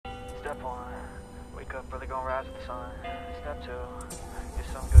Step 1, wake up early, gonna rise with the sun. Step 2, get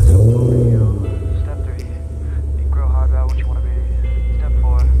some good self food for you. Step 3, think real hard about what you wanna be. Step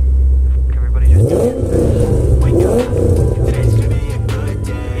 4, everybody just do it. Wake up, today's gonna be a good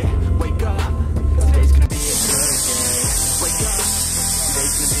day. Wake up, today's gonna be a good day. Wake up,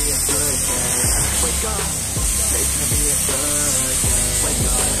 today's gonna be a good day. Wake up, today's gonna be a good day. Wake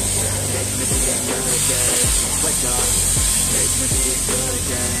up, today's gonna be a good day. Wake up, today's gonna be a good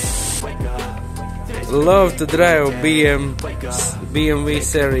day. Wake up. Love to drive BMW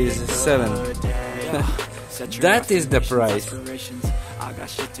Series 7. That is the price.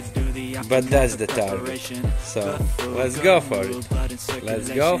 But that's the target. So let's go for it. Let's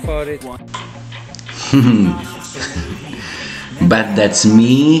go for it. But that's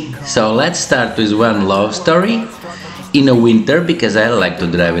me. So let's start with one love story in a winter, because I like to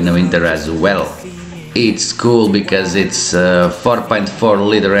drive in the winter as well. It's cool because it's a 4.4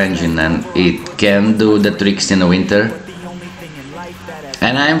 liter engine and it can do the tricks in the winter.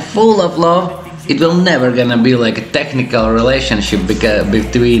 And I'm full of love. It will never gonna be like a technical relationship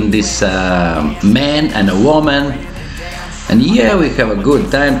between this man and a woman. And yeah, we have a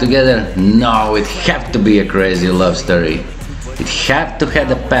good time together. No, it had to be a crazy love story. It had to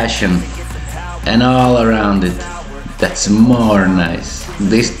have a passion and all around it. That's more nice.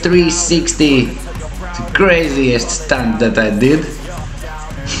 This 360. The craziest stunt that I did.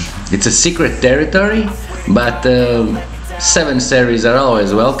 It's a secret territory, but 7 series are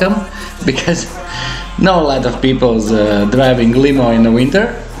always welcome, because not a lot of people's driving limo in the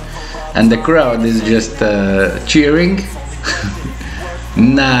winter, and the crowd is just cheering.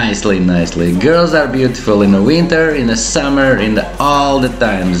 Nicely. Girls are beautiful in the winter, in the summer, in all the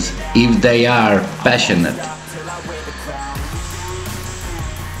times, if they are passionate.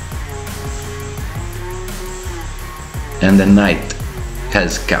 And the night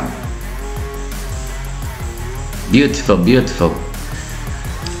has come. Beautiful, beautiful.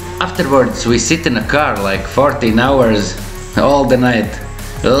 Afterwards we sit in a car like 14 hours all the night,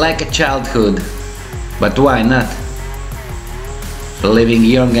 like a childhood. But why not? Living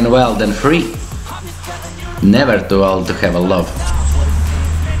young and wild and free. Never too old to have a love.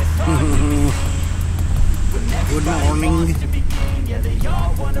 Good morning.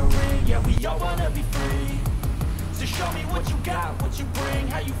 So show me what you got, what you bring,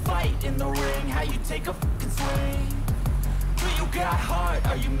 how you fight in the ring, how you take a fucking swing. Do you got heart?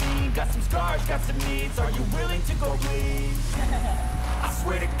 Are you mean? Got some scars, got some needs. Are you willing to go bleed? I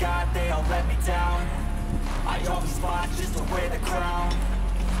swear to God they all let me down. I always fought just to wear the crown.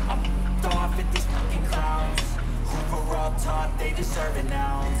 I'm f***ed off at these fucking clowns who were all taught they deserve an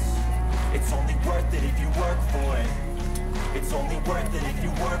ounce. It's only worth it if you work for it. It's only worth it if you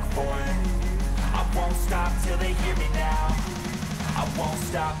work for it. I won't stop till they hear me now. I won't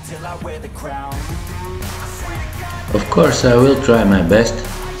stop till I wear the crown. Of course I will try my best,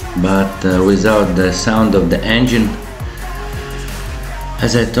 but without the sound of the engine,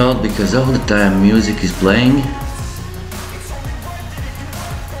 as I thought, because all the time music is playing.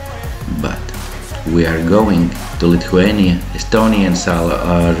 But we are going to Lithuania. Estonians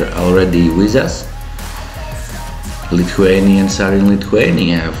are already with us. Lithuanians are in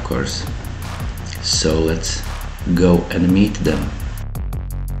Lithuania, of course. So let's go and meet them.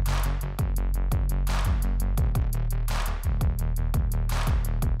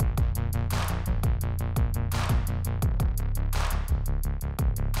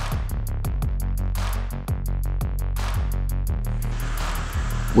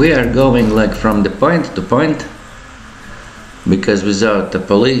 We are going like from the point to point, because without the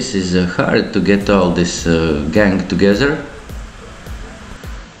police it's hard to get all this gang together.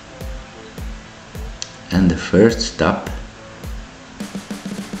 And the first stop,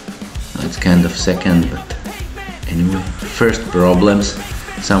 it's kind of second, but anyway, first problems.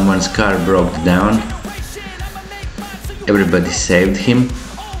 Someone's car broke down, everybody saved him,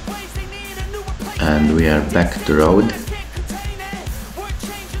 and we are back to road.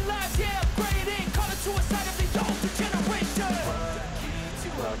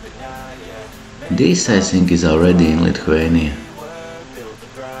 This, I think, is already in Lithuania.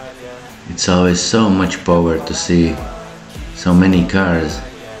 It's always so much power to see so many cars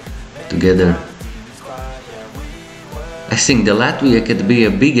together. I think the Latvia could be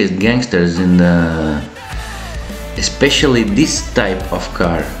the biggest gangsters in the, especially this type of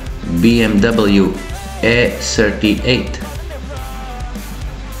car, BMW E38.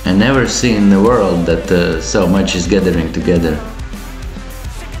 I never see in the world that so much is gathering together.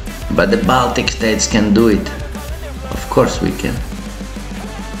 But the Baltic states can do it. Of course we can.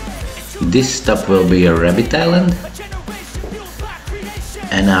 This stop will be a rabbit island.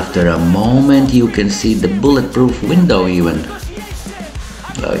 And after a moment you can see the bulletproof window even.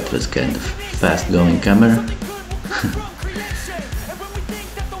 Oh, it was kind of fast going camera.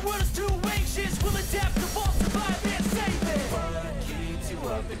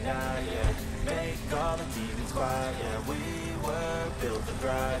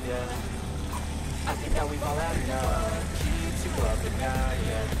 I think that we've all had enough. Keeps you up at night,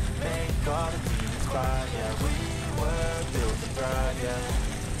 yeah. Make all the demons quiet, yeah. We were built to thrive, yeah.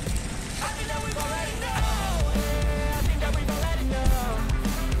 I think that we've all had enough. Yeah, I think that we've all had enough.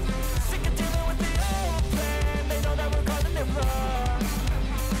 Sick of dealing with the old plan. They know that we're causing them wrong.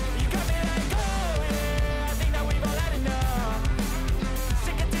 You got me like, oh yeah. I think that we've all had enough.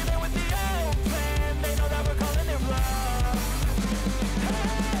 Sick of dealing with the old plan. They know that we're causing them wrong.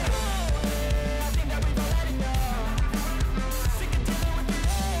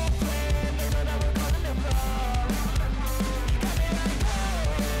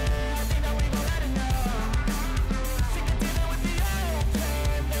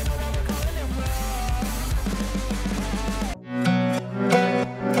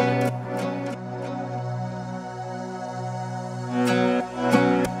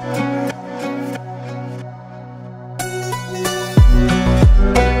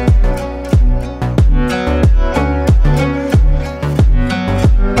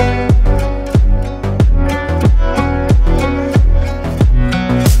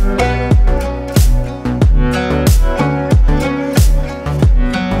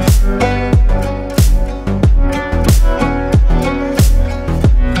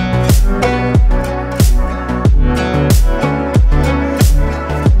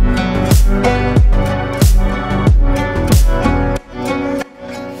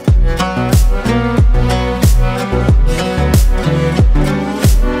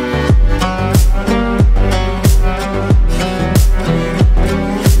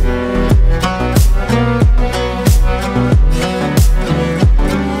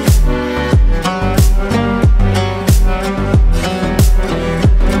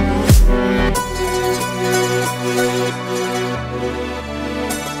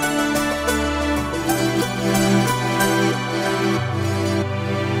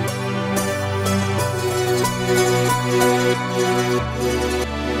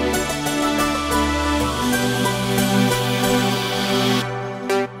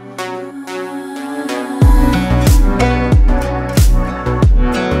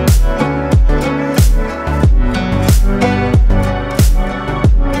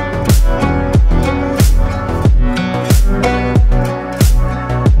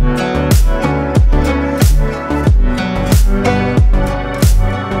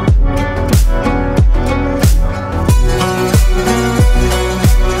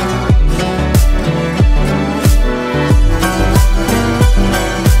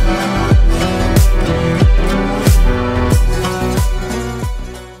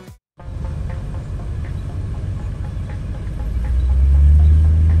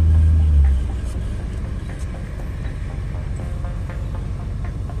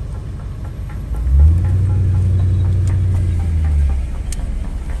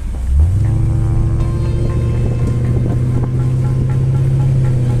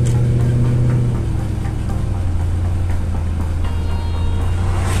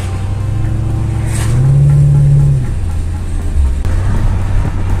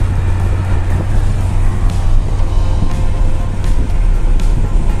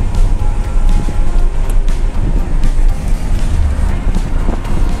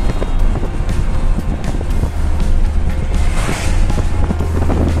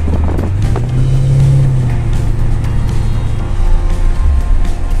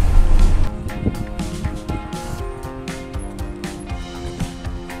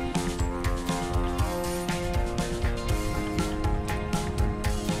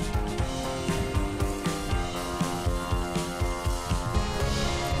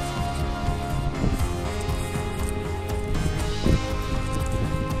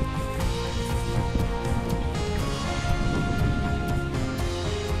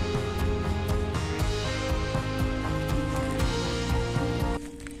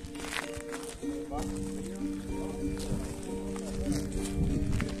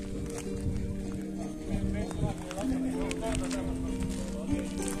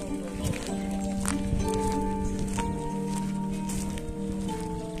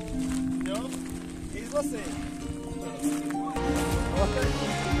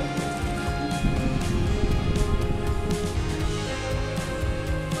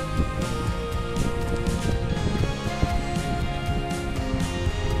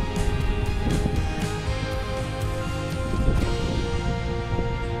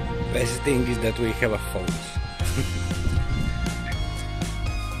 Best thing is that we have a phones.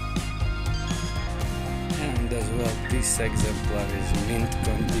 And as well, this exemplar is mint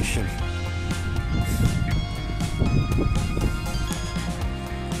condition.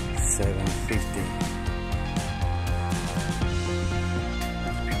 750.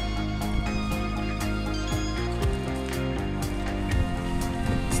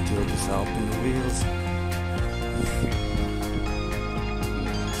 Still this open wheels.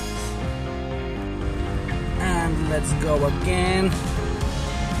 And let's go again.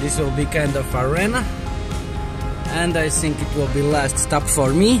 This will be kind of arena, and I think it will be last stop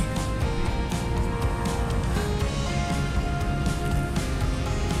for me.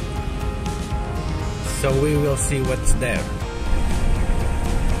 So we will see what's there.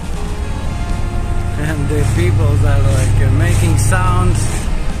 And the people are like making sounds,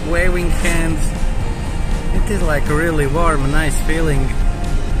 waving hands. It is like a really warm, nice feeling.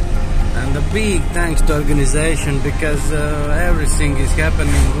 And a big thanks to organization, because everything is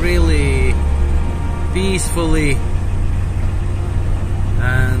happening really peacefully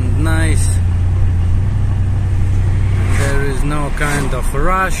and nice. And there is no kind of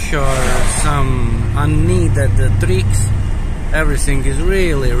rush or some unneeded tricks. Everything is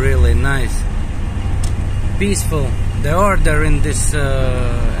really, really nice. Peaceful. The order in this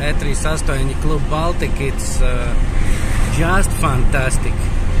E38 Club Baltic, it's just fantastic.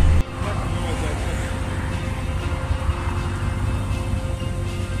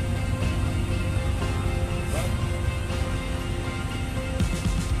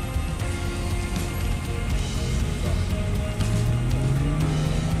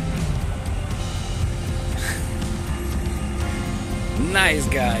 Nice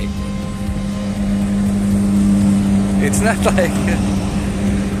guy. It's not like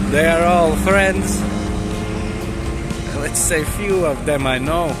they are all friends. Let's say few of them I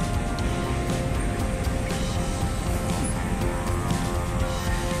know.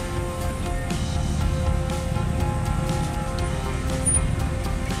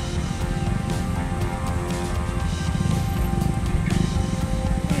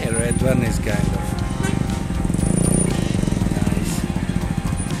 Yeah, red one is kind of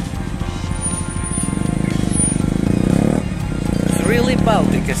really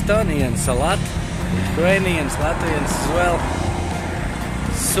Baltic, Estonians a lot, Ukrainians, Latvians as well.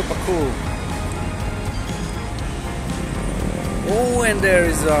 Super cool. Oh, and there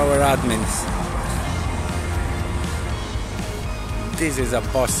is our admins. This is a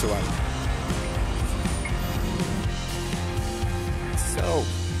boss one. So,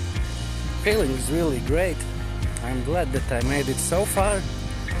 feeling is really great. I'm glad that I made it so far.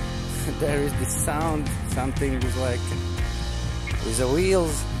 There is this sound, something is like with the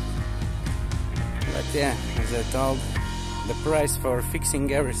wheels, but yeah, as I told, the price for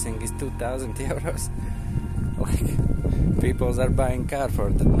fixing everything is 2,000 euros. Like, people are buying car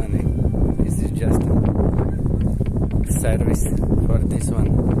for that money. This is just a service for this one.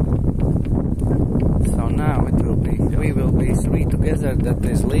 So now it will be, we will be three together that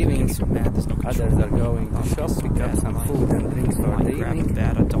is leaving. Others are going to shop, pick up some food and drinks for the evening.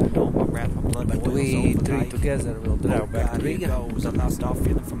 But we three together will drive back to Riga. I lost all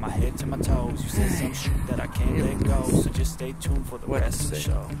feeling from my head to my toes. You said some shit that I can't let go, so just stay tuned for the rest of the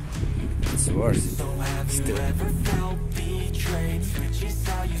show. It's worth it. So have you ever felt betrayed? Switches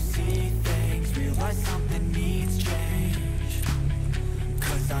how you see things. Realize something needs change.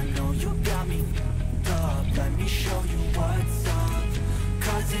 Cause I know you got me up. Let me show you what's up.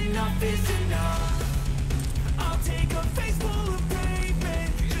 Cause enough is enough. I'll take a face full of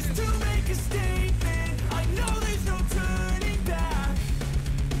pavement just to make a statement. I know there's no turning back.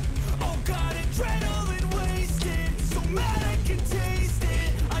 Oh God, adrenaline wasted, so mad I can taste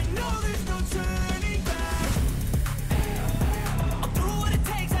it. I know there's no turning back. I'll do what it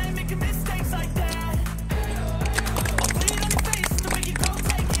takes, I ain't making mistakes like that. I'll bleed on your face to make you go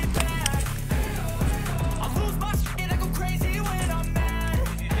take it back. I'll lose my shit, I go crazy when I'm mad.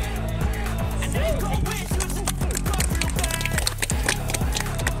 And then go wish you was go real bad.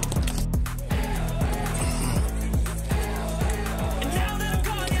 And now that I'm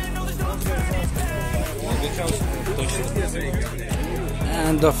gone, yeah, I know there's no turning back.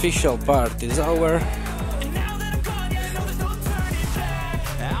 And the official part is over. And now that I'm gone, yeah, I know there's no turning back.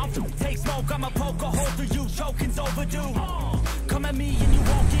 I'll take smoke, I'ma poke a hole through you, choking's overdue. Come at me and you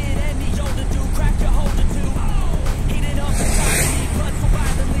won't get any older, dude. Crack your holder too. Heat it up inside me, blood so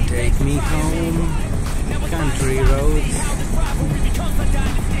violently. Take me home, country roads.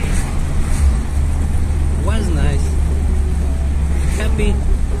 Was nice. Happy.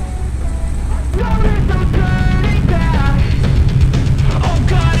 Now there's no turning back. Oh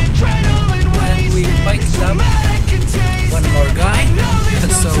God, it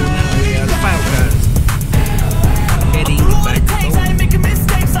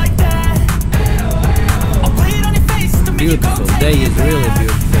beautiful. Day is really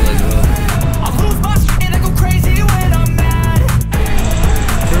beautiful as well. I'll lose my shit and I go crazy when I'm mad.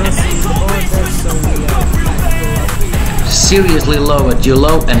 Crossing the border, so we are Seriously love what you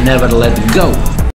love and never let go.